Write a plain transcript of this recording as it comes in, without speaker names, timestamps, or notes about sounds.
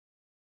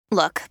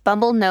Look,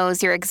 Bumble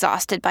knows you're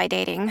exhausted by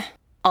dating.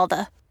 All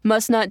the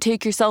must not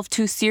take yourself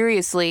too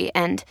seriously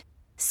and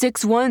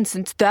 6'1"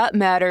 since that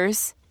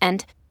matters.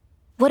 And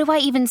what do I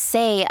even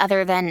say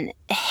other than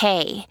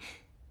hey?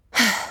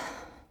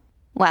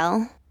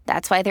 Well,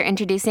 that's why they're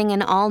introducing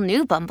an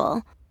all-new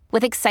Bumble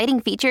with exciting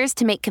features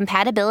to make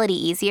compatibility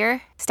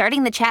easier,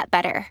 starting the chat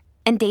better,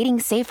 and dating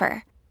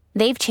safer.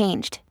 They've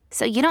changed,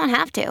 so you don't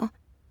have to.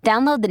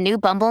 Download the new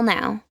Bumble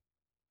now.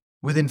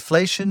 With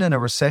inflation and a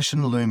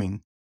recession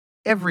looming,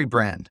 every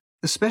brand,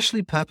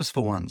 especially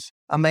purposeful ones,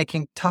 are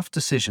making tough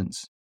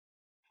decisions.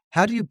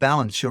 How do you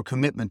balance your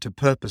commitment to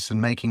purpose and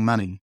making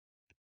money?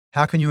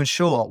 How can you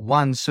ensure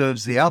one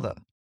serves the other?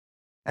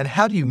 And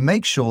how do you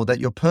make sure that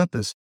your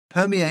purpose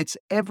permeates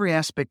every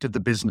aspect of the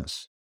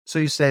business so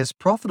you stay as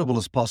profitable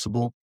as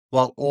possible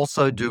while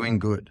also doing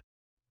good?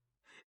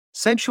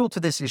 Central to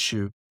this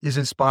issue is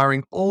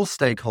inspiring all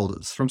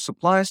stakeholders, from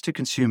suppliers to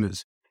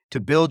consumers,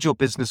 to build your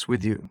business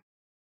with you.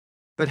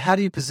 But how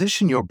do you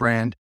position your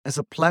brand as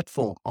a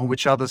platform on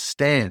which others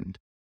stand?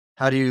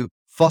 How do you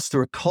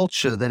foster a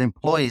culture that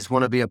employees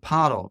want to be a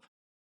part of?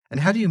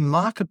 And how do you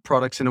market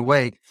products in a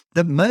way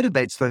that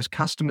motivates those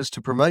customers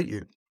to promote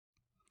you?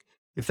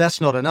 If that's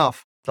not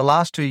enough, the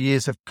last 2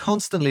 years have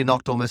constantly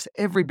knocked almost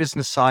every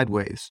business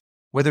sideways,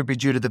 whether it be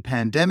due to the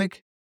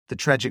pandemic, the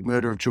tragic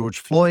murder of George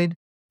Floyd,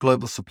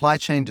 global supply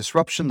chain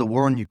disruption, the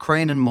war in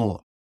Ukraine, and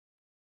more.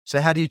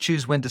 So how do you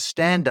choose when to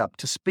stand up,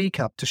 to speak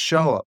up, to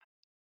show up?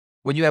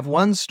 When you have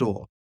one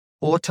store,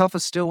 or tougher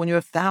still, when you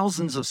have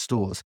thousands of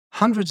stores,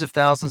 hundreds of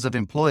thousands of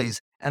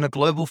employees, and a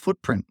global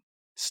footprint.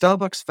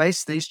 Starbucks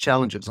faced these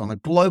challenges on a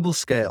global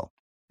scale,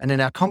 and in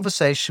our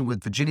conversation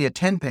with Virginia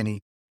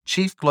Tenpenny,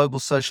 Chief Global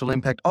Social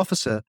Impact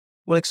Officer,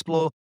 we'll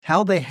explore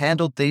how they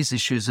handled these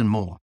issues and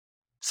more.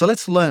 So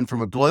let's learn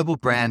from a global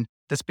brand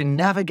that's been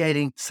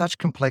navigating such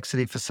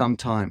complexity for some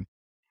time,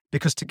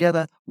 because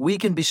together we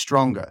can be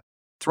stronger,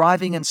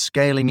 thriving and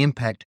scaling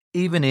impact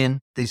even in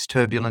these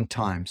turbulent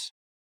times.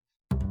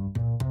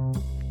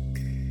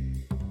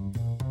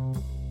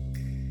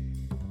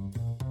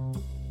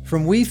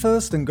 From We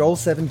First and Goal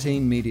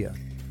 17 Media,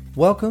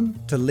 welcome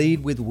to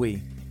Lead with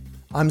We.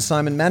 I'm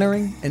Simon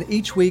Mannering, and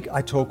each week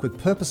I talk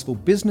with purposeful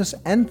business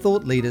and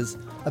thought leaders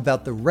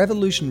about the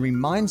revolutionary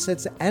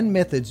mindsets and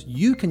methods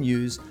you can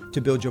use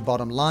to build your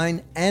bottom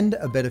line and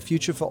a better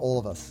future for all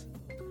of us.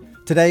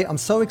 Today, I'm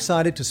so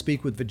excited to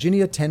speak with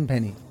Virginia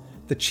Tenpenny,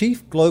 the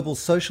Chief Global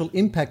Social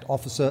Impact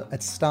Officer at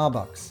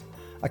Starbucks,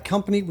 a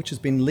company which has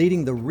been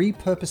leading the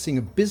repurposing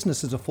of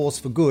business as a force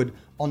for good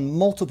on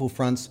multiple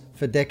fronts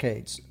for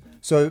decades.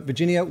 So,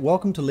 Virginia,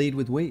 welcome to Lead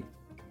with We.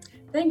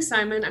 Thanks,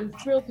 Simon. I'm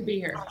thrilled to be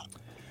here.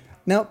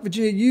 Now,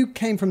 Virginia, you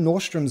came from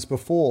Nordstrom's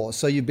before,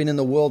 so you've been in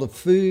the world of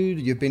food,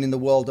 you've been in the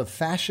world of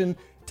fashion.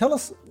 Tell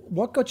us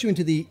what got you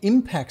into the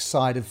impact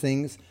side of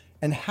things,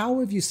 and how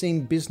have you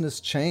seen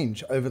business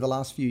change over the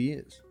last few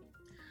years?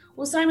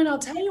 Well, Simon, I'll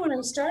tell you, when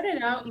I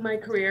started out in my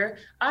career,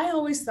 I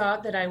always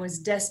thought that I was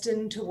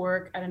destined to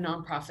work at a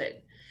nonprofit.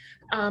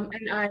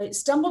 And I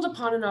stumbled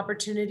upon an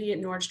opportunity at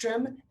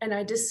Nordstrom, and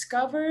I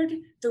discovered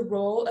the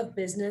role of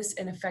business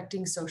in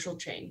affecting social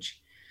change.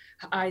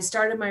 I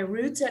started my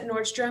roots at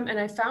Nordstrom, and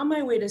I found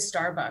my way to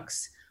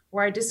Starbucks,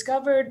 where I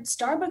discovered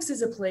Starbucks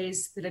is a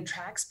place that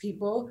attracts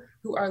people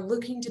who are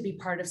looking to be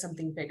part of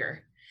something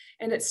bigger.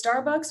 And at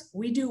Starbucks,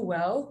 we do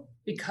well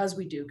because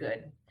we do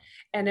good,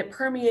 and it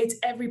permeates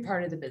every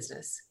part of the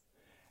business.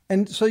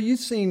 And so you've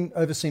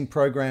overseen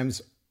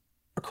programs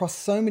across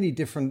so many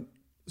different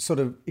sort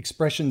of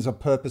expressions of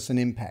purpose and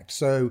impact.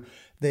 So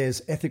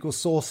there's ethical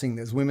sourcing,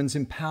 there's women's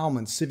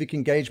empowerment, civic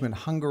engagement,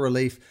 hunger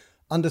relief,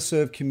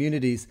 underserved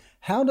communities.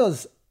 How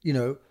does,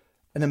 an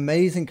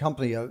amazing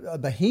company, a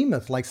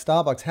behemoth like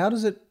Starbucks, how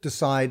does it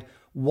decide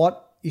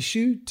what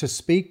issue to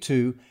speak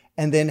to,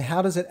 and then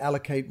how does it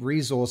allocate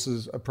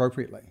resources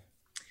appropriately?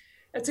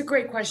 That's a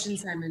great question,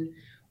 Simon.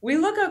 We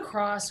look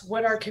across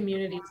what our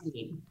communities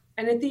need.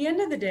 And at the end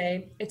of the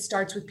day, it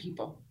starts with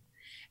people.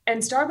 And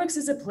Starbucks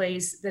is a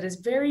place that is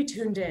very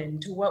tuned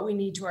in to what we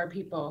need to our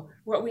people,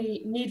 what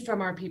we need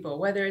from our people,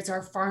 whether it's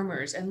our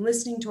farmers and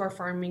listening to our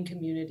farming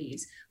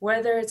communities,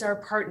 whether it's our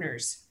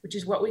partners, which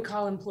is what we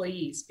call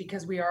employees,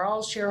 because we are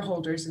all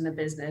shareholders in the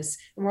business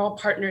and we're all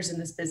partners in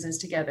this business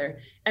together,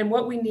 and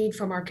what we need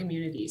from our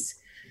communities.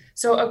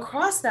 So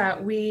across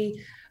that,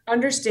 we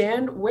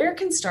understand where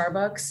can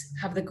Starbucks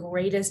have the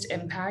greatest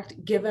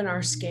impact given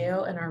our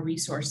scale and our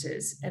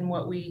resources and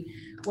what we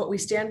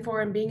stand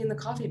for in being in the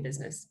coffee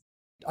business.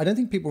 I don't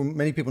think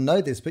many people know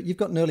this, but you've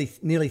got nearly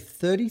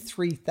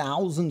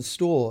 33,000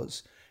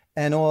 stores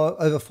and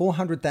over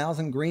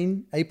 400,000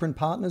 green apron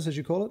partners, as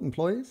you call it,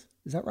 employees.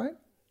 Is that right?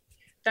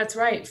 That's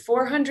right.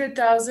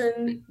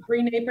 400,000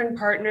 green apron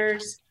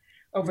partners,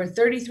 over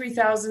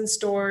 33,000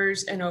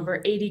 stores, and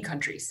over 80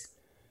 countries.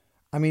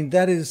 I mean,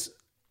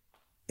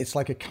 it's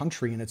like a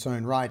country in its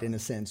own right, in a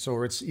sense,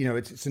 or it's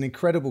an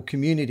incredible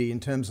community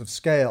in terms of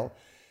scale.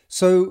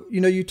 So,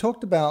 you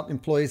talked about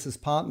employees as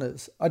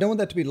partners. I don't want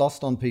that to be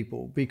lost on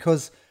people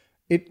because,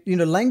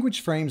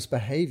 Language frames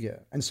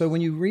behavior. And so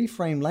when you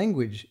reframe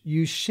language,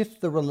 you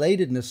shift the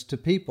relatedness to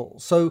people.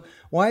 So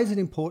why is it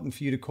important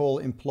for you to call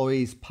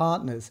employees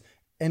partners?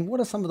 And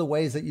what are some of the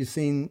ways that you've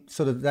seen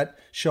sort of that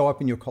show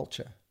up in your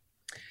culture?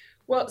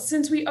 Well,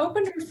 since we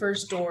opened our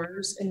first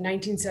doors in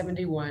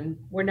 1971,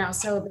 we're now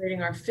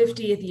celebrating our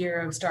 50th year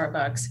of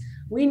Starbucks.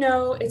 We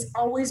know it's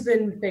always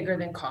been bigger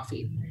than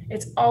coffee.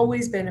 It's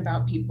always been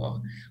about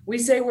people. We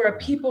say we're a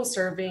people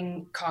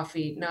serving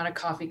coffee, not a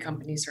coffee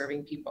company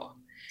serving people.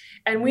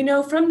 And we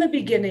know from the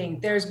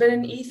beginning, there's been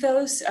an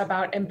ethos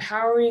about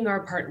empowering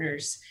our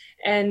partners.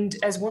 And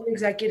as one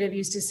executive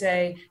used to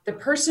say, the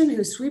person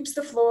who sweeps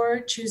the floor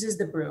chooses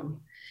the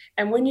broom.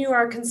 And when you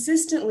are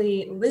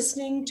consistently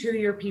listening to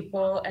your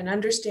people and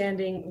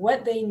understanding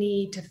what they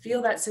need to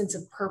feel that sense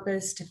of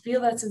purpose, to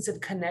feel that sense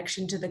of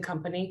connection to the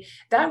company,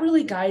 that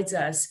really guides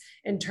us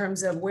in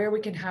terms of where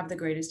we can have the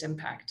greatest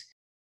impact.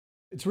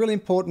 It's really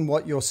important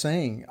what you're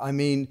saying. I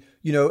mean,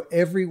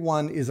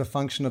 everyone is a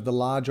function of the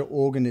larger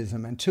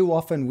organism. And too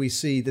often we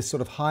see this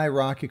sort of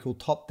hierarchical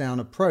top-down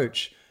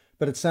approach.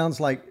 But it sounds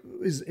like,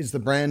 is the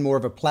brand more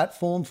of a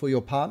platform for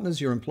your partners,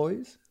 your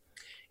employees?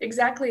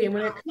 Exactly. And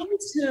when it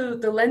comes to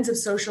the lens of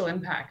social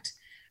impact,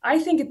 I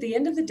think at the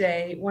end of the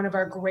day, one of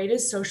our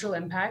greatest social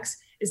impacts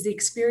is the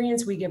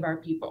experience we give our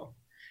people,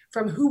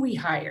 from who we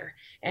hire,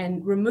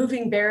 and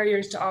removing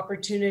barriers to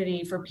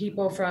opportunity for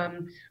people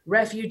from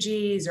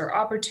refugees or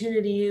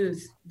opportunity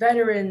youth,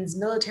 veterans,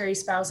 military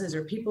spouses,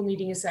 or people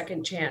needing a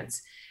second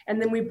chance. And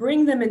then we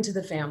bring them into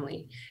the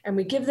family and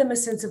we give them a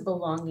sense of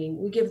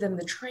belonging. We give them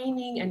the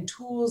training and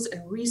tools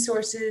and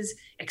resources,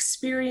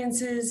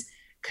 experiences,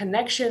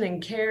 connection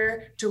and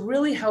care to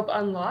really help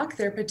unlock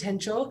their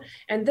potential.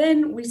 And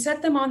then we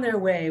set them on their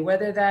way,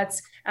 whether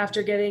that's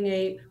after getting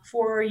a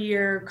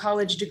 4-year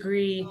college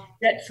degree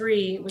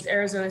debt-free with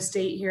Arizona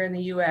State here in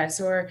the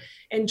US, or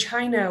in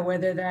China,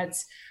 whether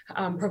that's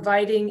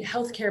providing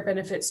healthcare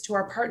benefits to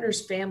our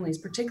partners' families,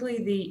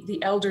 particularly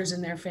the elders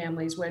in their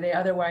families where they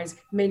otherwise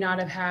may not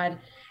have had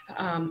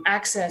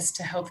access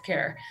to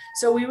healthcare.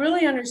 So we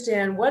really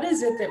understand what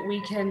is it that we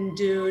can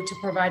do to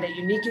provide a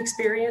unique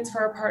experience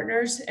for our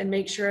partners and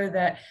make sure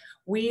that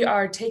we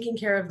are taking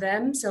care of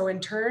them. So in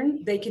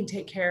turn, they can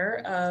take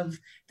care of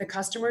the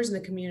customers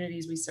and the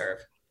communities we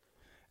serve.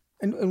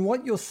 And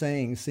what you're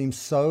saying seems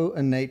so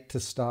innate to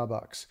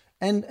Starbucks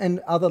and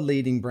other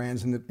leading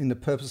brands in the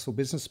purposeful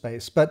business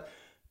space. But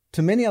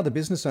to many other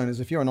business owners,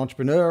 if you're an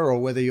entrepreneur or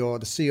whether you're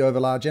the CEO of a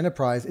large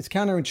enterprise, it's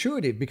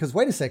counterintuitive because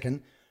wait a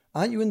second,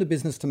 aren't you in the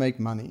business to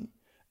make money?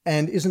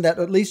 And isn't that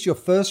at least your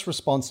first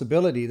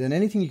responsibility? Then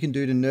anything you can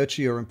do to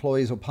nurture your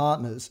employees or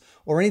partners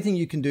or anything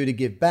you can do to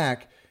give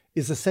back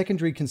is a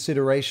secondary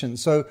consideration.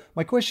 So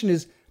my question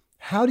is,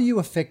 how do you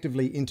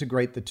effectively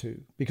integrate the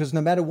two? Because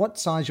no matter what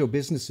size your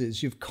business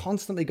is, you've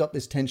constantly got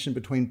this tension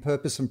between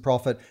purpose and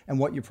profit and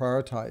what you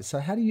prioritize. So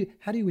how do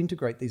you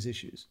integrate these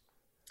issues?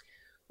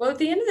 Well, at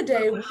the end of the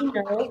day, we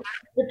know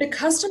that the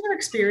customer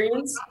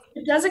experience,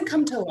 it doesn't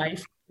come to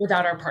life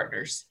without our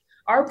partners.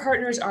 Our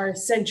partners are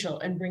essential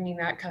in bringing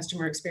that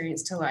customer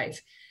experience to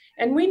life.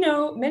 And we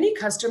know many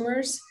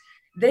customers,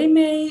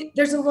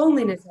 there's a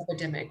loneliness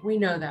epidemic. We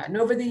know that. And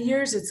over the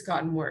years, it's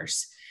gotten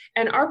worse.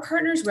 And our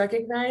partners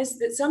recognize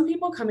that some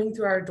people coming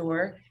through our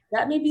door,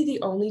 that may be the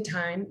only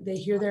time they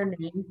hear their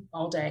name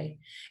all day.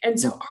 And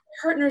so our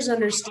partners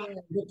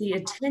understand that the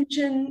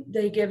attention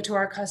they give to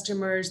our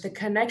customers, the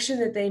connection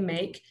that they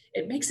make,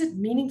 it makes a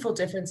meaningful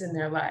difference in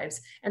their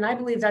lives. And I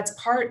believe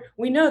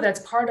we know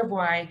that's part of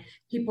why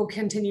people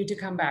continue to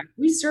come back.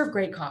 We serve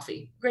great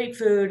coffee, great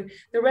food,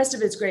 the rest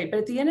of it's great.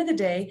 But at the end of the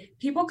day,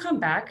 people come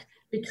back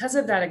because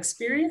of that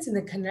experience and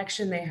the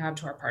connection they have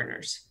to our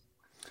partners.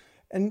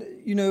 And,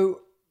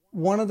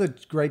 one of the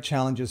great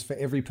challenges for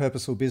every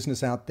purposeful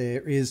business out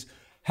there is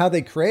how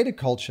they create a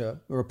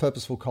culture or a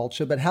purposeful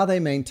culture, but how they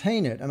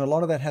maintain it. And a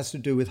lot of that has to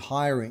do with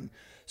hiring.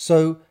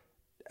 So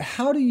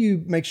how do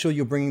you make sure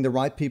you're bringing the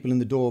right people in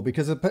the door?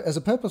 Because as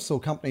a purposeful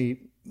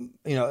company,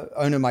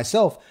 owner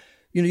myself,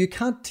 you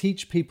can't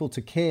teach people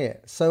to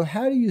care. So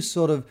how do you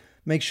sort of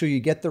make sure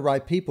you get the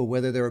right people,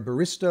 whether they're a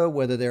barista,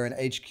 whether they're an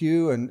HQ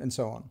and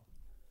so on?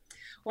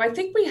 Well, I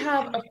think we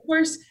have, of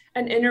course,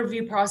 an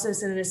interview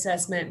process and an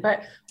assessment,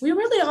 but we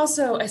really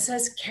also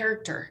assess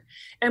character.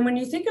 And when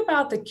you think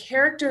about the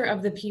character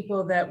of the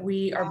people that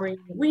we are bringing,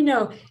 we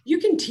know you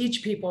can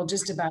teach people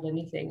just about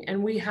anything.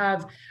 And we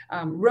have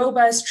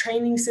robust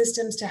training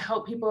systems to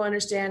help people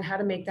understand how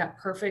to make that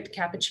perfect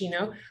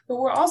cappuccino. But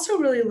we're also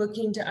really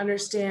looking to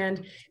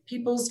understand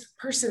people's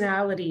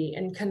personality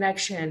and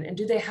connection. And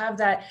do they have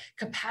that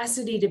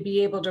capacity to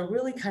be able to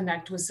really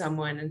connect with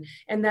someone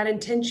and that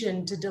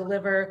intention to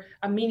deliver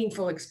a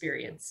meaningful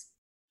experience?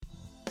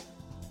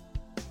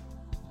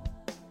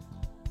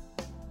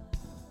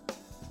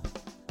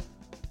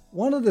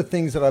 One of the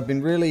things that I've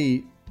been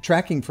really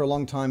tracking for a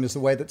long time is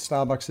the way that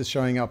Starbucks is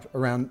showing up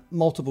around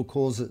multiple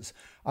causes.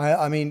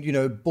 I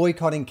mean,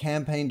 boycotting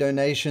campaign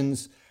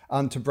donations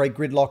to break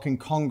gridlock in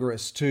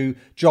Congress, to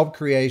job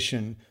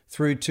creation,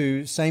 through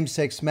to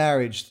same-sex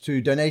marriage,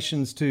 to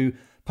donations to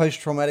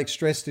post-traumatic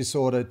stress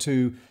disorder,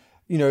 to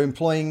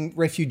employing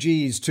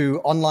refugees to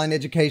online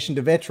education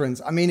to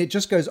veterans. I mean, it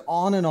just goes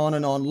on and on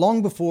and on,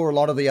 long before a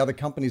lot of the other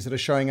companies that are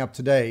showing up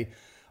today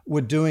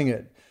were doing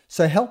it.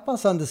 So help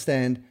us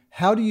understand,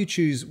 how do you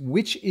choose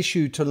which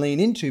issue to lean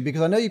into?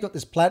 Because I know you've got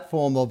this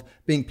platform of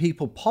being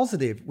people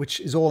positive, which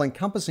is all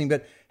encompassing,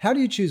 but how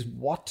do you choose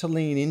what to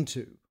lean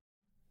into?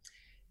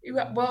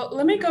 Well,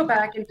 let me go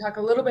back and talk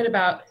a little bit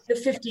about the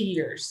 50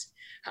 years.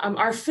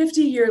 Our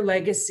 50-year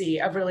legacy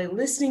of really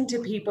listening to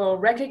people,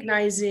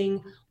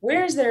 recognizing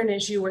where is there an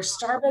issue where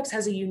Starbucks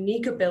has a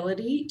unique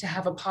ability to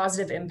have a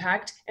positive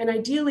impact and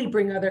ideally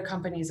bring other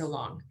companies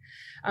along.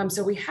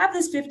 So we have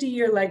this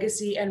 50-year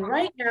legacy, and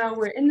right now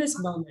we're in this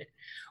moment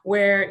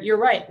where, you're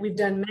right, we've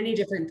done many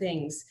different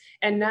things.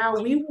 And now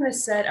we want to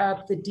set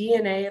up the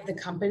DNA of the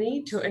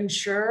company to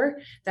ensure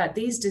that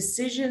these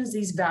decisions,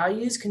 these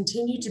values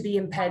continue to be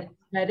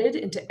embedded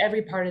into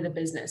every part of the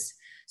business.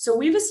 So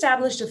we've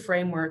established a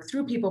framework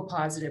through People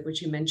Positive,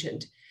 which you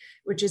mentioned,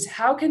 which is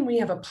how can we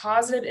have a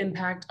positive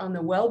impact on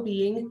the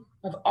well-being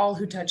of all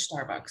who touch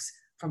Starbucks,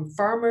 from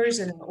farmers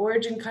in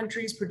origin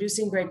countries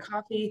producing great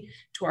coffee,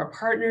 to our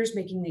partners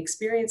making the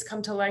experience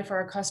come to life for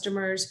our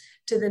customers,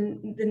 to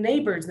the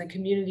neighbors and the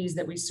communities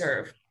that we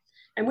serve.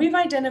 And we've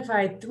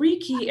identified 3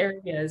 key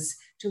areas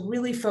to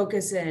really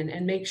focus in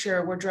and make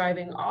sure we're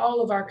driving all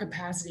of our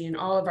capacity and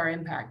all of our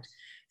impact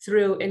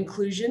through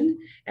inclusion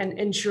and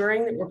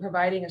ensuring that we're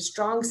providing a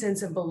strong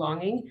sense of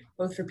belonging,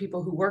 both for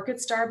people who work at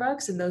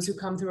Starbucks and those who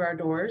come through our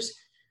doors,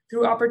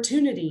 through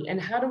opportunity,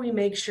 and how do we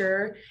make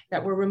sure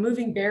that we're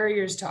removing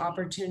barriers to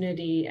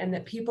opportunity and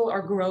that people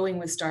are growing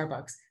with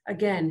Starbucks.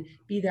 Again,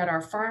 be that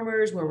our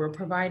farmers, where we're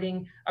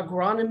providing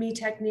agronomy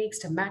techniques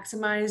to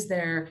maximize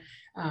their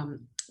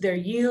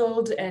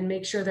yield and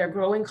make sure they're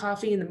growing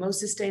coffee in the most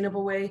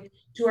sustainable way,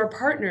 to our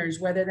partners,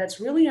 whether that's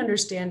really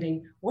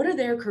understanding what are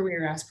their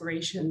career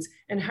aspirations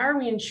and how are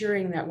we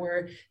ensuring that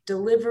we're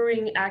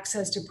delivering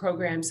access to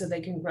programs so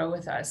they can grow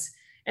with us.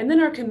 And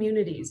then our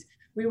communities.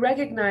 We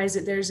recognize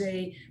that there's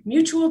a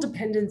mutual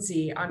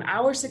dependency on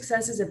our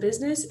success as a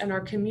business and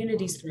our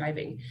communities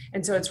thriving.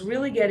 And so it's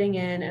really getting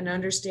in and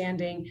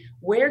understanding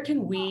where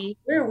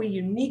are we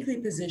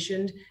uniquely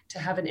positioned to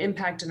have an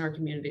impact in our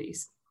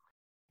communities.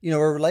 A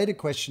related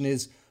question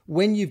is,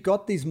 when you've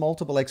got these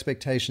multiple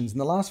expectations, in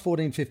the last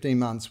 14, 15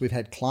 months, we've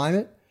had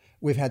climate,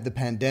 we've had the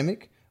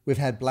pandemic, we've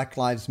had Black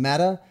Lives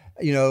Matter,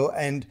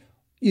 and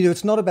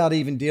it's not about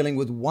even dealing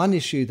with one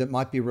issue that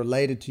might be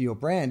related to your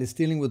brand. It's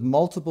dealing with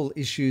multiple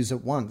issues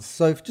at once.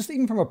 So just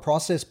even from a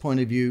process point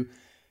of view,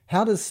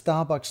 how does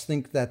Starbucks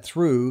think that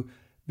through?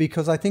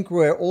 Because I think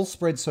we're all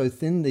spread so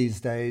thin these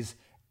days,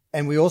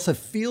 and we also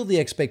feel the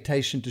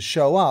expectation to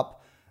show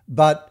up,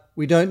 but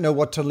we don't know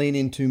what to lean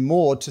into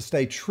more to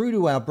stay true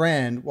to our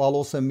brand while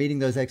also meeting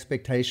those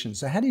expectations.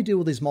 So how do you deal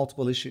with these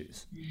multiple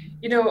issues?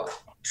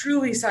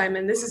 Truly,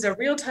 Simon, this is a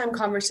real-time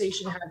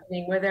conversation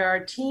happening where there are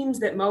teams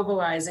that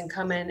mobilize and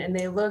come in and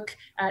they look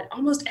at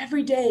almost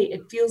every day.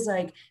 It feels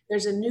like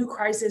there's a new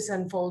crisis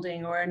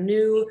unfolding or a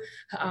new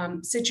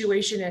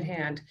situation at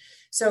hand.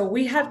 So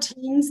we have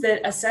teams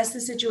that assess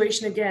the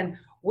situation again.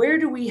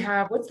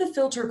 What's the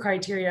filter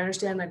criteria to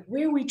understand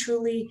where we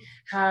truly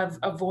have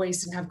a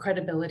voice and have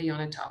credibility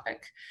on a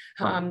topic?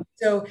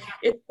 So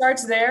it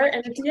starts there.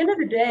 And at the end of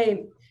the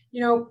day,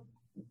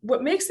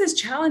 what makes this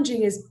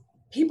challenging is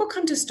people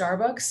come to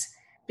Starbucks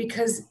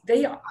because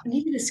they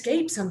need an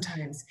escape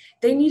sometimes.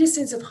 They need a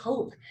sense of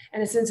hope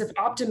and a sense of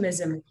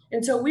optimism.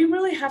 And so we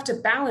really have to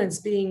balance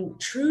being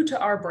true to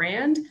our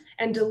brand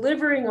and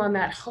delivering on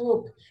that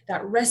hope,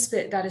 that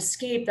respite, that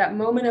escape, that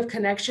moment of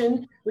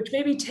connection, which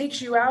maybe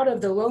takes you out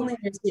of the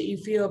loneliness that you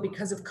feel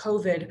because of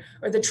COVID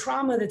or the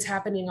trauma that's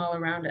happening all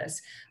around us.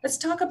 Let's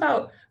talk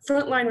about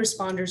frontline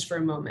responders for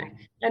a moment.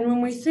 And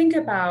when we think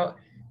about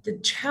the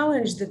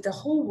challenge that the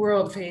whole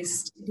world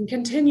faced and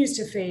continues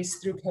to face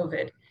through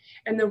COVID,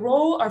 and the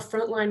role our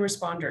frontline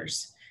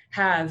responders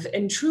have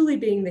in truly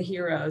being the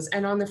heroes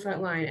and on the front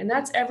line. And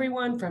that's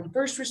everyone from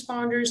first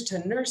responders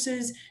to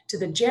nurses to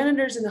the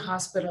janitors in the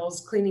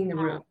hospitals cleaning the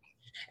room.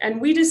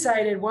 And we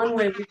decided one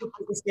way we could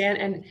take a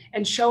stand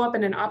and show up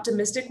in an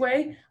optimistic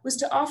way was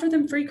to offer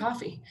them free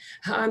coffee,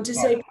 to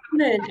say, come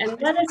in and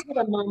let us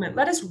have a moment.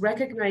 Let us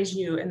recognize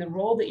you and the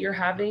role that you're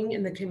having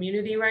in the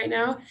community right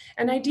now.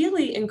 And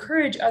ideally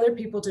encourage other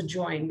people to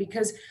join,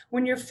 because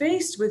when you're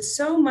faced with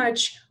so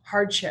much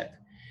hardship,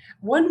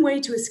 one way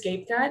to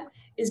escape that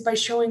is by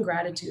showing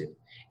gratitude,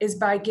 is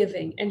by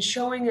giving and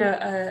showing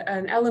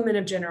an element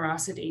of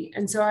generosity.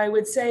 And so I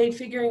would say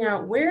figuring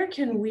out where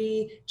can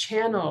we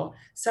channel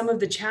some of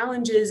the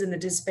challenges and the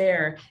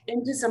despair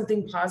into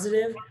something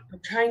positive,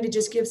 trying to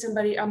just give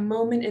somebody a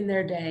moment in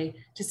their day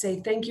to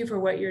say, thank you for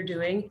what you're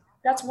doing.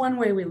 That's one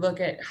way we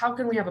look at how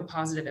can we have a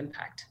positive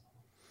impact.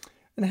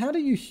 And how do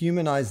you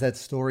humanize that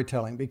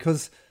storytelling?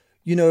 Because,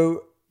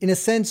 in a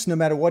sense, no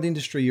matter what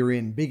industry you're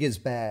in, big is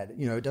bad.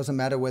 It doesn't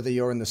matter whether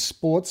you're in the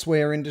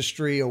sportswear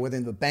industry or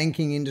within the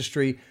banking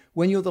industry.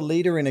 When you're the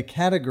leader in a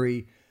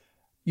category,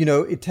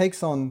 it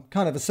takes on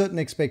kind of a certain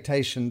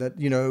expectation that,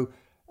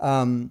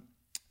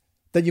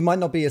 that you might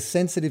not be as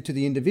sensitive to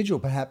the individual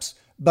perhaps,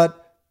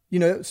 but,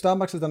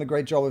 Starbucks has done a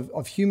great job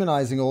of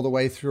humanizing all the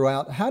way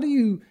throughout. How do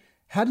you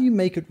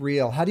make it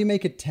real? How do you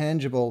make it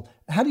tangible?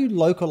 How do you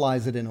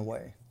localize it in a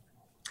way?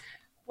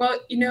 Well,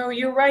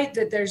 you're right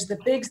that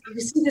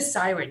we see the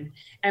siren,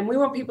 and we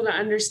want people to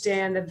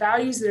understand the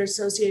values that are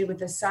associated with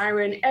the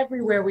siren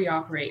everywhere we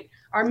operate.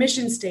 Our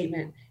mission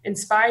statement: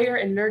 inspire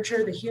and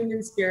nurture the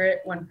human spirit,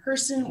 one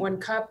person, one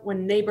cup,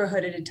 one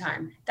neighborhood at a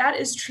time. That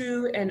is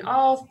true in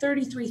all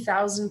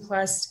 33,000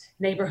 plus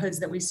neighborhoods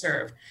that we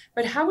serve.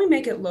 But how we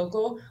make it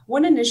local,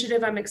 one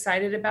initiative I'm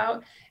excited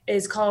about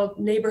is called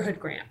Neighborhood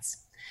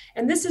Grants.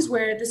 And this is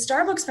where the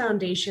Starbucks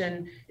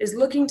Foundation is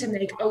looking to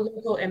make a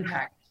local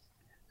impact.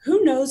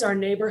 Who knows our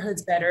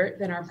neighborhoods better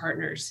than our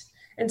partners?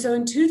 And so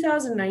in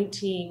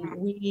 2019,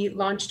 we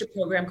launched a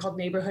program called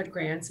Neighborhood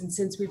Grants. And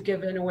since we've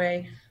given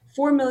away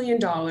 $4 million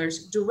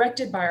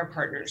directed by our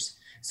partners.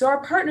 So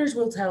our partners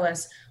will tell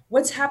us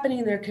what's happening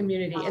in their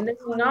community, and they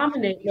will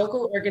nominate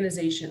local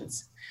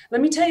organizations.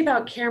 Let me tell you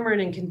about Cameron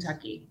in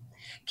Kentucky.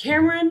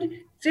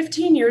 Cameron,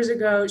 15 years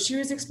ago, she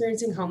was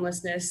experiencing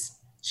homelessness.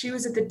 She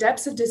was at the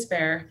depths of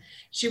despair.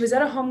 She was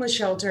at a homeless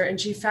shelter, and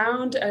she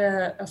found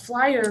a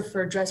flyer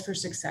for Dress for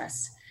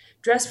Success.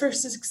 Dress for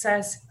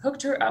Success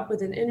hooked her up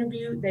with an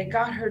interview. They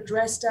got her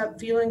dressed up,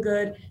 feeling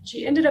good.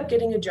 She ended up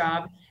getting a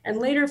job and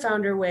later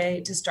found her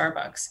way to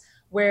Starbucks,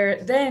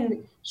 where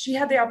then she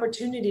had the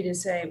opportunity to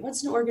say,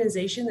 what's an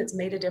organization that's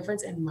made a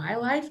difference in my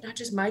life, not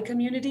just my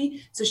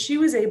community? So she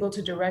was able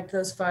to direct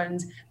those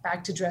funds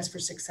back to Dress for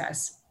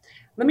Success.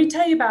 Let me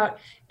tell you about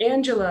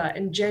Angela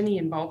and Jenny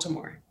in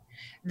Baltimore.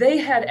 They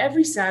had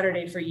every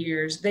Saturday for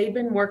years, they'd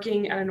been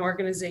working at an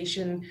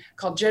organization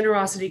called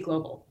Generosity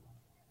Global.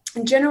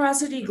 And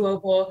Generosity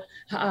Global,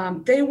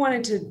 they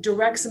wanted to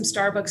direct some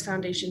Starbucks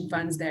Foundation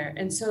funds there.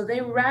 And so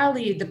they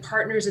rallied the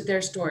partners at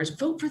their stores,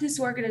 vote for this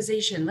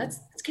organization.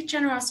 Let's get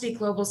Generosity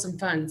Global some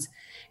funds.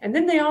 And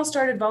then they all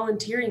started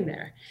volunteering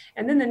there.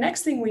 And then the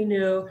next thing we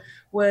knew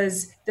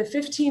was the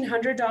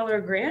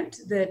 $1,500 grant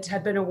that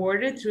had been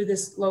awarded through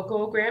this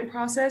local grant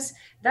process,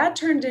 that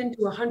turned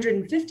into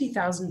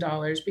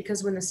 $150,000,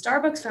 because when the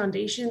Starbucks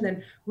Foundation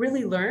then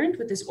really learned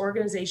what this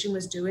organization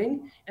was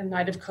doing in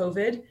light of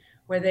COVID,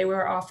 where they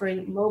were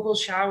offering mobile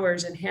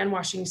showers and hand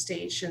washing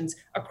stations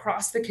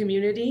across the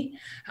community,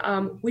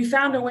 we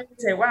found a way to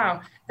say, wow,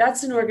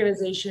 that's an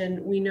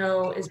organization we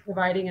know is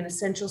providing an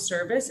essential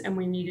service and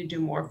we need to do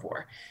more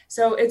for.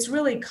 So it's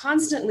really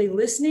constantly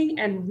listening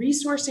and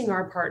resourcing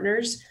our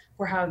partners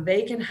for how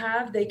they can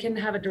have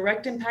a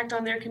direct impact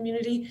on their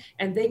community,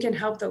 and they can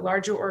help the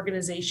larger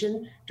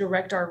organization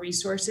direct our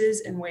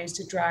resources in ways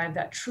to drive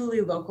that truly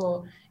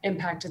local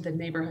impact at the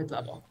neighborhood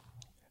level.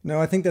 No,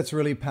 I think that's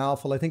really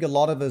powerful. I think a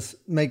lot of us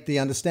make the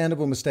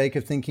understandable mistake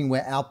of thinking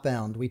we're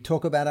outbound. We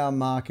talk about our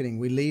marketing,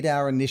 we lead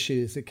our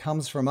initiatives, it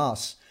comes from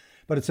us.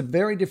 But it's a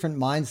very different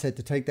mindset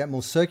to take that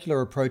more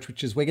circular approach,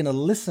 which is we're going to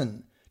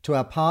listen to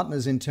our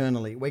partners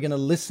internally. We're going to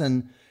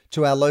listen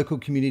to our local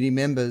community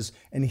members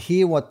and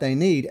hear what they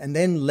need, and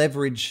then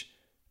leverage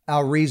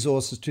our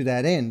resources to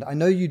that end. I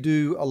know you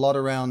do a lot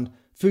around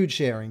food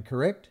sharing,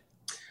 correct?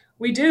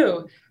 We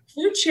do.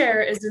 Food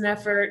Share is an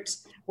effort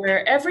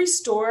where every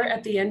store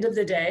at the end of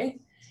the day,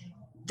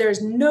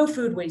 there's no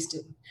food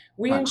wasted.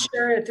 We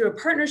ensure through a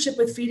partnership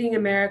with Feeding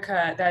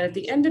America that at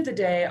the end of the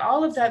day,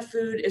 all of that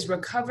food is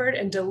recovered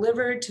and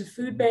delivered to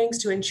food banks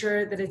to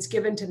ensure that it's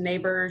given to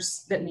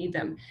neighbors that need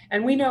them.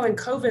 And we know in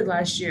COVID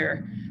last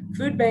year,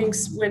 food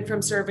banks went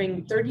from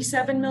serving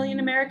 37 million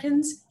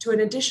Americans to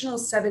an additional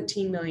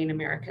 17 million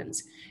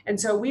Americans. And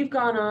so we've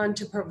gone on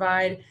to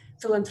provide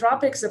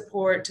philanthropic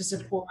support to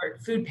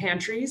support food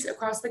pantries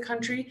across the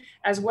country,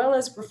 as well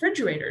as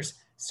refrigerators.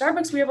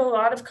 Starbucks, we have a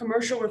lot of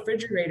commercial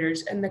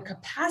refrigerators, and the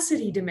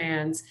capacity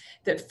demands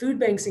that food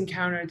banks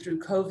encountered through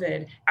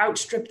COVID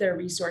outstrip their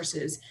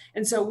resources.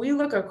 And so we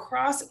look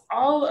across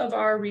all of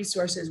our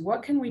resources.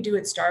 What can we do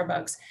at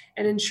Starbucks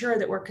and ensure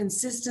that we're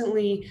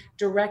consistently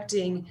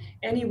directing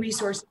any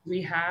resources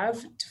we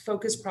have to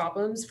focus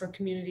problems for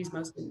communities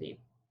most in need?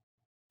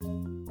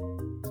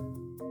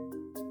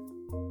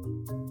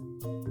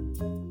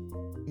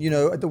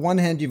 At the one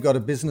hand, you've got a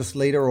business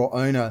leader or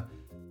owner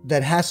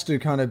that has to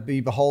kind of be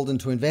beholden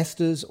to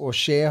investors or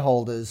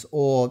shareholders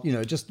or,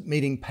 just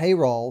meeting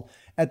payroll.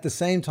 At the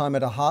same time,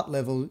 at a heart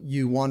level,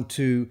 you want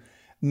to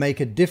make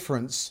a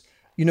difference.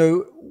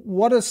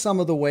 What are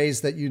some of the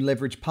ways that you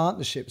leverage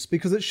partnerships?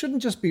 Because it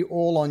shouldn't just be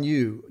all on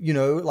you.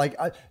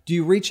 Do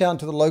you reach out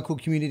to the local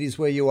communities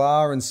where you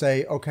are and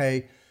say,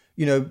 okay,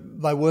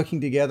 by working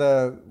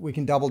together, we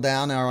can double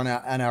down on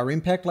our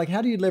impact? Like,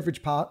 how do you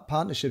leverage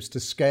partnerships to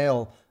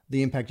scale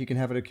the impact you can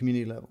have at a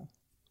community level?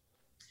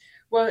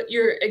 Well,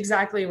 you're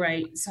exactly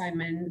right,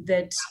 Simon,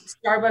 that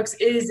Starbucks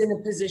is in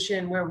a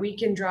position where we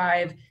can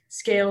drive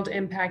scaled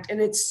impact,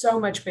 and it's so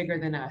much bigger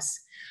than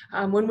us.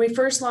 When we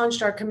first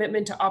launched our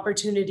commitment to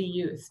Opportunity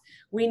Youth,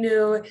 we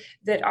knew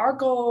that our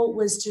goal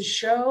was to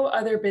show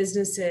other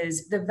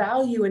businesses the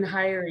value in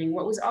hiring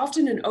what was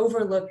often an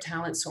overlooked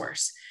talent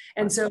source.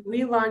 And so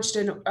we launched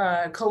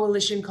a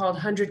coalition called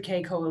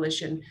 100K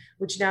Coalition,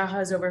 which now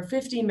has over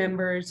 50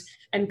 members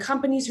and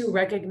companies who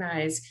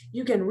recognize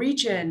you can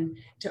reach in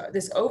to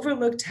this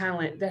overlooked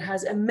talent that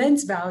has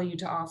immense value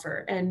to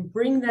offer and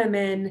bring them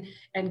in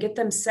and get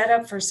them set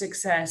up for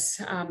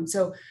success.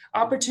 So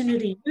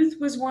Opportunity Youth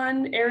was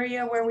one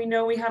area where we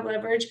know we have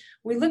leverage.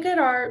 We look at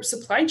our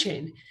supply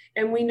chain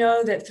and we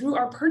know that through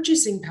our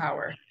purchasing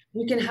power,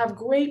 we can have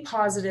great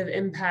positive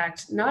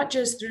impact, not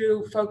just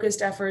through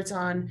focused efforts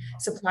on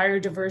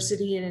supplier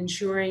diversity and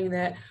ensuring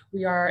that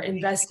we are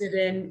invested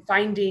in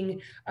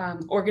finding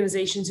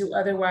organizations who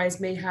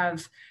otherwise may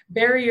have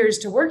barriers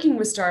to working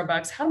with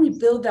Starbucks. How do we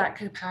build that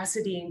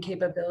capacity and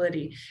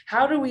capability?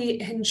 How do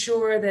we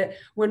ensure that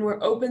when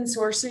we're open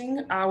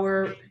sourcing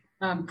our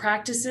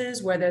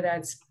practices, whether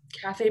that's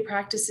cafe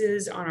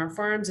practices on our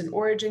farms in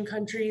origin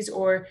countries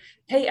or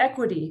pay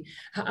equity,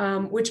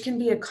 which can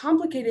be a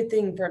complicated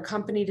thing for a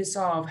company to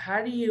solve.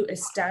 How do you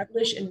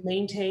establish and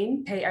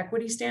maintain pay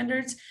equity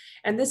standards?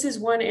 And this is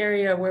one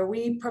area where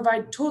we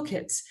provide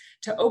toolkits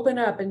to open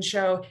up and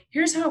show,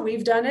 here's how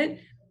we've done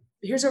it.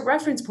 Here's a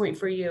reference point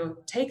for you.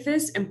 Take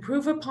this,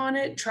 improve upon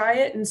it, try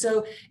it. And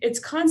so it's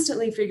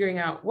constantly figuring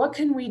out what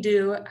can we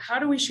do? How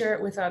do we share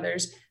it with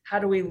others? How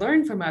do we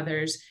learn from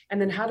others?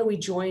 And then how do we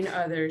join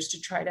others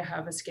to try to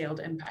have a scaled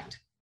impact?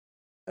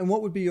 And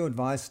what would be your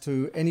advice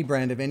to any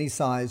brand of any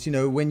size? You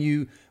know, when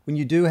you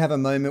do have a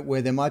moment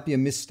where there might be a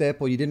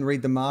misstep or you didn't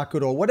read the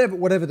market or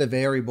whatever the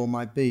variable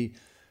might be,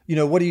 you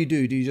know, what do? Do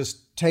you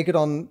just take it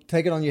on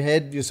your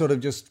head? You sort of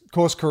just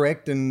course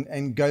correct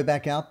and go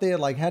back out there?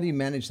 Like, how do you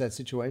manage that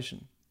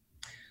situation?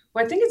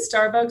 Well, I think at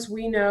Starbucks,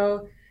 we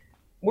know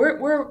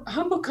we're a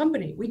humble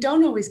company. We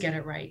don't always get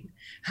it right.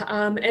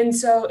 And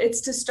so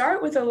it's to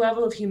start with a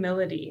level of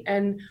humility.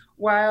 And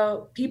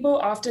while people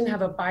often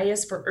have a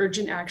bias for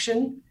urgent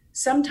action,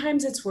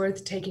 sometimes it's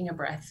worth taking a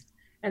breath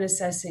and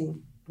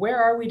assessing,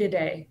 where are we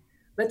today?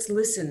 Let's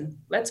listen,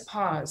 let's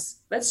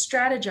pause, let's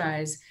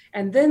strategize,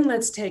 and then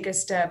let's take a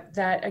step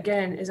that,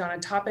 again, is on a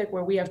topic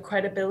where we have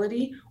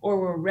credibility or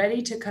we're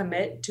ready to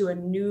commit to a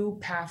new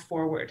path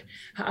forward.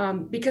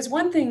 Because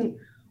one thing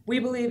we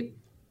believe,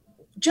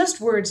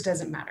 just words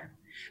doesn't matter.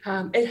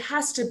 It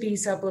has to be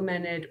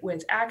supplemented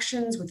with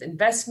actions, with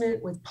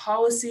investment, with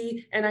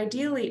policy, and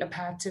ideally a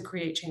path to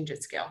create change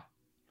at scale.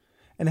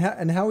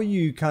 And how are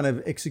you kind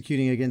of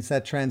executing against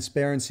that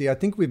transparency? I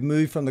think we've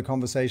moved from the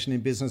conversation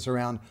in business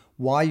around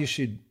why you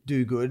should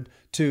do good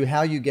to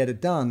how you get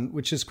it done,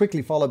 which is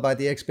quickly followed by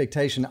the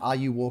expectation, are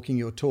you walking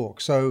your talk?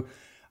 So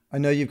I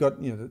know you've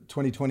got, the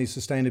 2020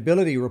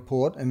 sustainability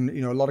report and,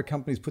 a lot of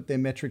companies put their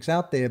metrics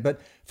out there, but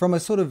from a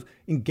sort of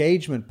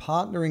engagement,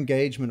 partner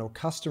engagement or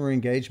customer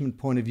engagement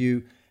point of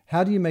view,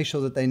 how do you make sure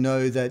that they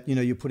know that,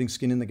 you're putting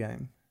skin in the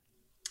game?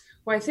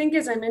 Well, I think,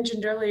 as I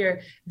mentioned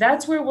earlier,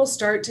 that's where you'll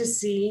start to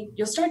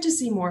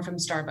see more from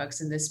Starbucks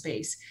in this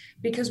space,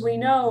 because we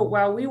know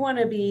while we want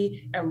to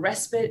be a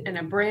respite and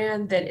a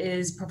brand that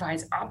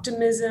provides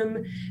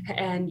optimism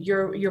and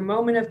your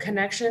moment of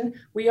connection,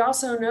 we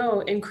also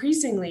know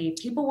increasingly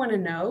people want to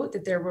know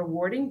that they're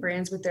rewarding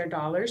brands with their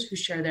dollars who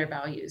share their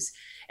values.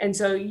 And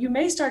so you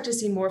may start to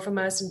see more from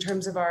us in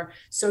terms of our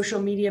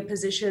social media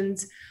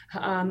positions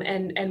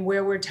and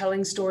where we're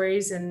telling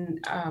stories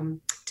and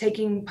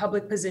taking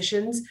public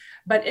positions.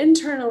 But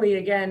internally,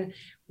 again,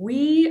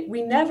 we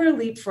never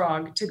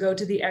leapfrog to go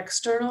to the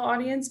external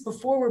audience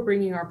before we're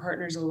bringing our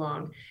partners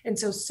along. And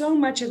so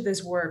much of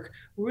this work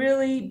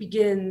really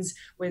begins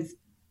with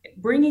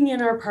bringing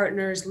in our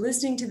partners,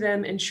 listening to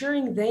them,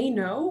 ensuring they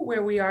know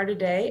where we are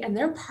today, and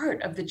they're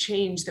part of the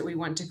change that we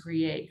want to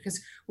create,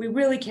 because we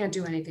really can't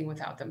do anything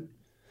without them.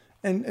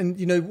 And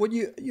what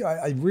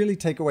I really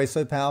take away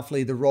so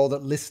powerfully the role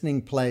that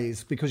listening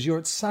plays, because you're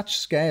at such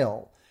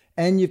scale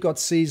and you've got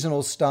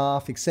seasonal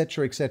staff, et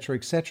cetera, et cetera,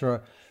 et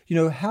cetera.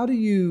 How do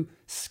you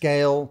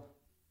scale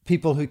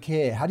people who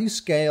care? How do you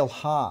scale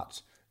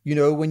heart?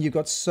 When you've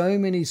got so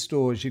many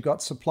stores, you've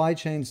got supply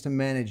chains to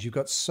manage, you've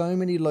got so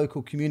many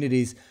local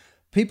communities,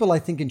 people, I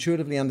think,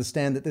 intuitively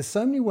understand that there's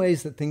so many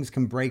ways that things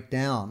can break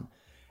down.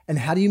 And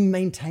how do you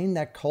maintain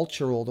that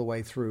culture all the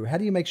way through? How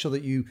do you make sure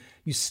that you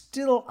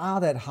still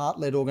are that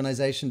heart-led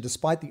organization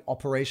despite the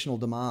operational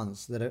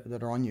demands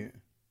that are on you?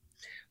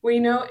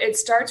 Well, it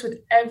starts with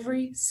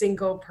every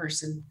single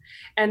person.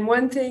 And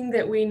one thing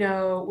that we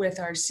know with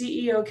our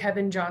CEO,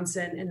 Kevin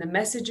Johnson, and the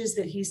messages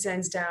that he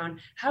sends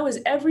down, how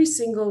is every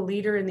single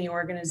leader in the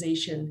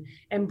organization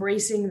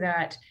embracing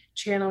that,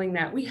 channeling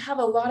that? We have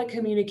a lot of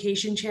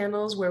communication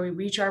channels where we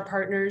reach our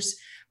partners,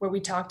 where we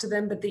talk to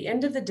them. But at the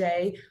end of the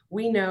day,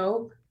 we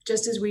know,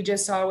 just as we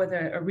just saw with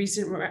a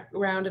recent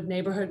round of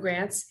neighborhood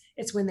grants,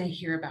 it's when they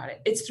hear about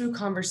it. It's through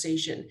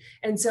conversation.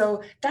 And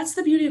so that's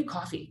the beauty of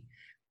coffee.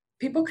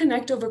 People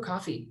connect over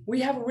coffee.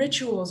 We have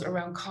rituals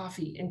around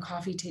coffee and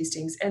coffee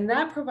tastings, and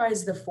that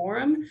provides the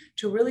forum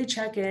to really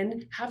check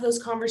in, have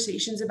those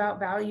conversations about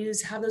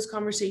values, have those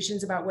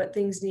conversations about what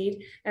things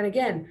need. And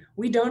again,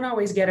 we don't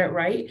always get it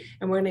right,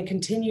 and we're going to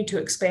continue to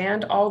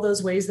expand all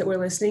those ways that we're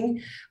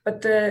listening.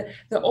 But the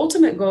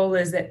ultimate goal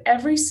is that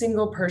every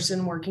single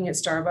person working at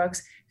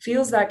Starbucks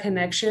feels that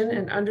connection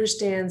and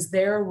understands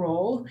their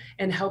role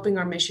in helping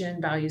our mission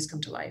and values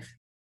come to life.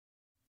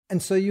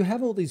 And so you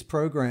have all these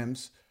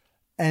programs,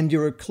 and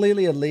you're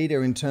clearly a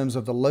leader in terms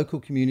of the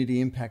local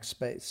community impact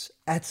space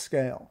at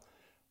scale.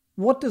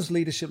 What does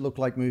leadership look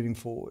like moving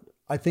forward?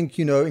 I think,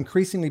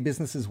 increasingly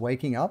businesses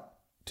waking up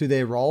to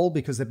their role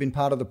because they've been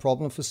part of the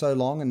problem for so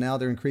long, and now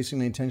they're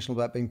increasingly intentional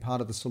about being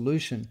part of the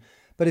solution.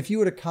 But if you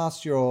were to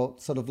cast your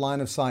sort of line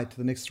of sight to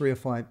the next 3 or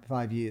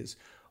 5 years,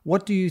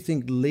 what do you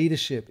think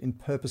leadership in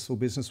purposeful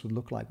business would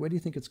look like? Where do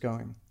you think it's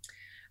going?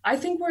 I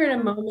think we're in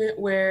a moment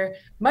where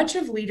much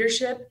of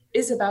leadership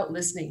is about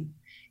listening.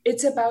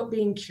 It's about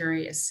being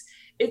curious.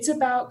 It's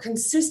about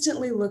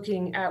consistently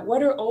looking at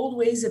what are old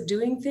ways of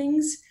doing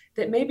things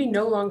that maybe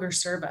no longer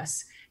serve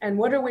us, and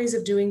what are ways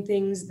of doing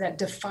things that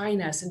define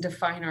us and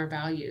define our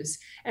values,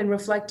 and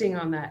reflecting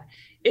on that.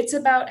 It's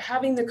about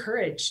having the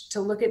courage to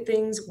look at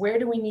things. Where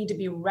do we need to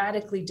be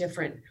radically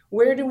different?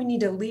 Where do we need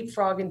to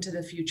leapfrog into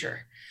the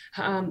future?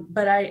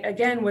 But I,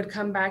 again, would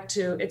come back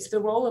to, it's the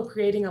role of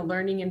creating a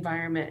learning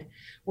environment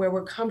where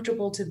we're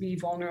comfortable to be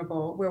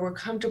vulnerable, where we're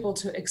comfortable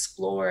to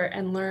explore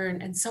and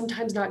learn and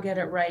sometimes not get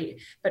it right,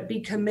 but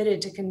be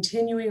committed to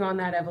continuing on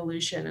that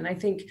evolution. And I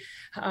think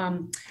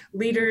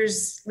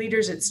leaders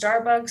at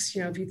Starbucks,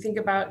 if you think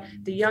about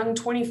the young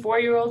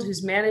 24-year-old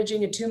who's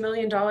managing a $2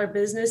 million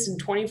business and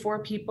 24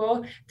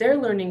 people, they're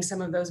learning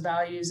some of those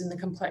values and the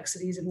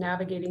complexities of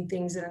navigating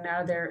things in and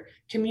out of their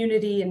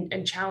community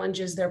and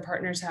challenges their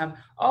partners have,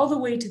 all the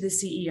way to the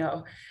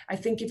CEO. I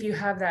think if you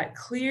have that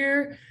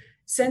clear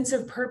sense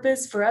of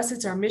purpose, for us,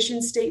 it's our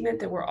mission statement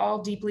that we're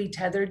all deeply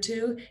tethered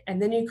to,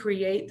 and then you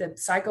create the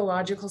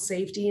psychological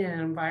safety in an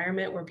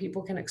environment where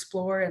people can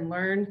explore and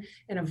learn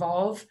and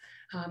evolve.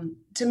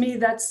 To me,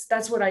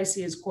 that's what I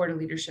see as core to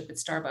leadership at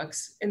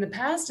Starbucks in the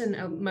past,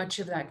 and much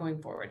of that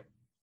going forward.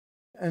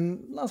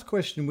 And last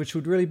question, which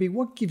would really be,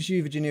 what gives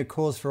you, Virginia,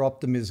 cause for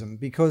optimism?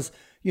 Because,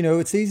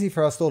 it's easy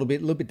for us all to be a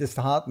little bit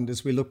disheartened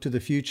as we look to the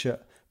future,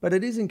 but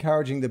it is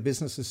encouraging that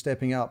business is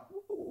stepping up.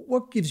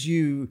 What gives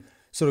you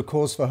sort of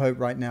cause for hope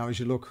right now as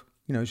you look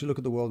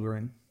at the world we're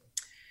in?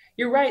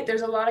 You're right.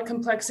 There's a lot of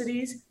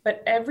complexities,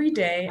 but every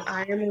day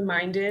I am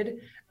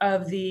reminded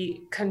of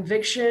the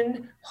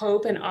conviction,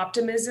 hope, and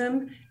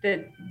optimism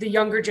that the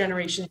younger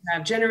generations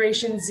have.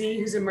 Generation Z,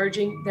 who's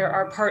emerging, they're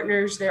our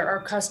partners, they're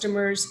our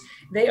customers.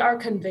 They are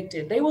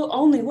convicted. They will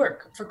only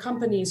work for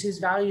companies whose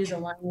values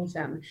align with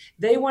them.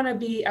 They want to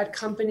be at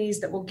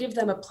companies that will give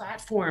them a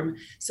platform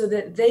so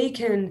that they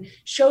can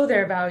show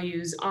their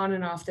values on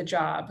and off the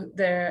job.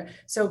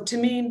 So to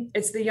me,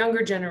 it's the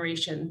younger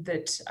generation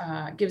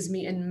that gives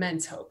me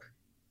immense hope.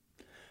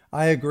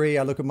 I agree.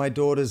 I look at my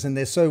daughters and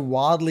they're so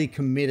wildly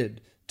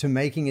committed to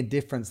making a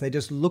difference. They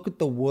just look at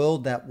the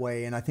world that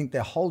way. And I think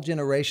their whole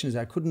generation is,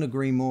 I couldn't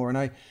agree more. And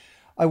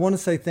I want to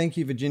say thank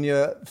you,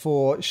 Virginia,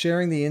 for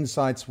sharing the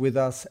insights with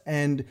us.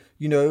 And,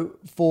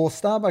 for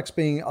Starbucks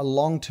being a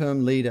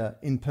long-term leader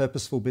in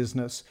purposeful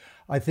business,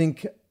 I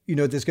think,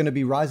 there's going to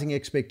be rising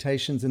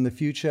expectations in the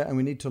future, and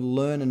we need to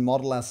learn and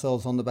model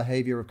ourselves on the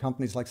behavior of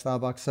companies like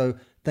Starbucks. So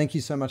thank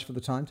you so much for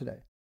the time today.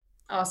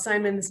 Oh,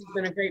 Simon, this has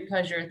been a great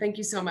pleasure. Thank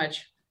you so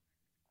much.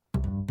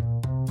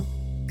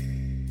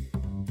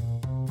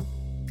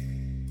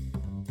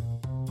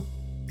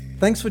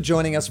 Thanks for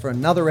joining us for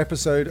another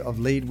episode of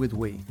Lead with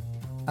We.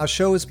 Our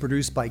show is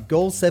produced by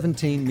Goal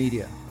 17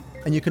 Media,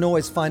 and you can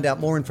always find out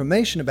more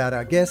information about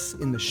our guests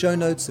in the show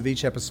notes of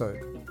each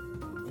episode.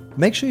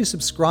 Make sure you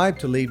subscribe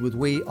to Lead with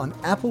We on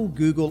Apple,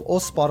 Google, or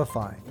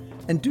Spotify,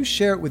 and do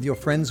share it with your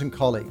friends and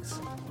colleagues.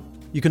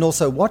 You can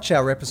also watch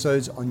our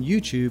episodes on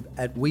YouTube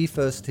at We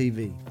First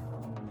TV.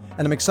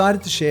 And I'm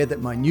excited to share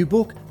that my new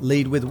book,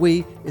 Lead with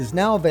We, is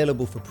now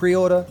available for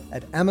pre-order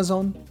at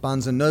Amazon,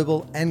 Barnes &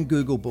 Noble, and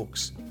Google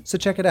Books. So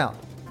check it out.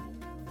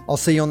 I'll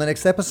see you on the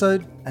next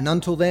episode, and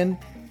until then,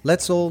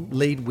 let's all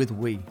lead with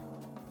we.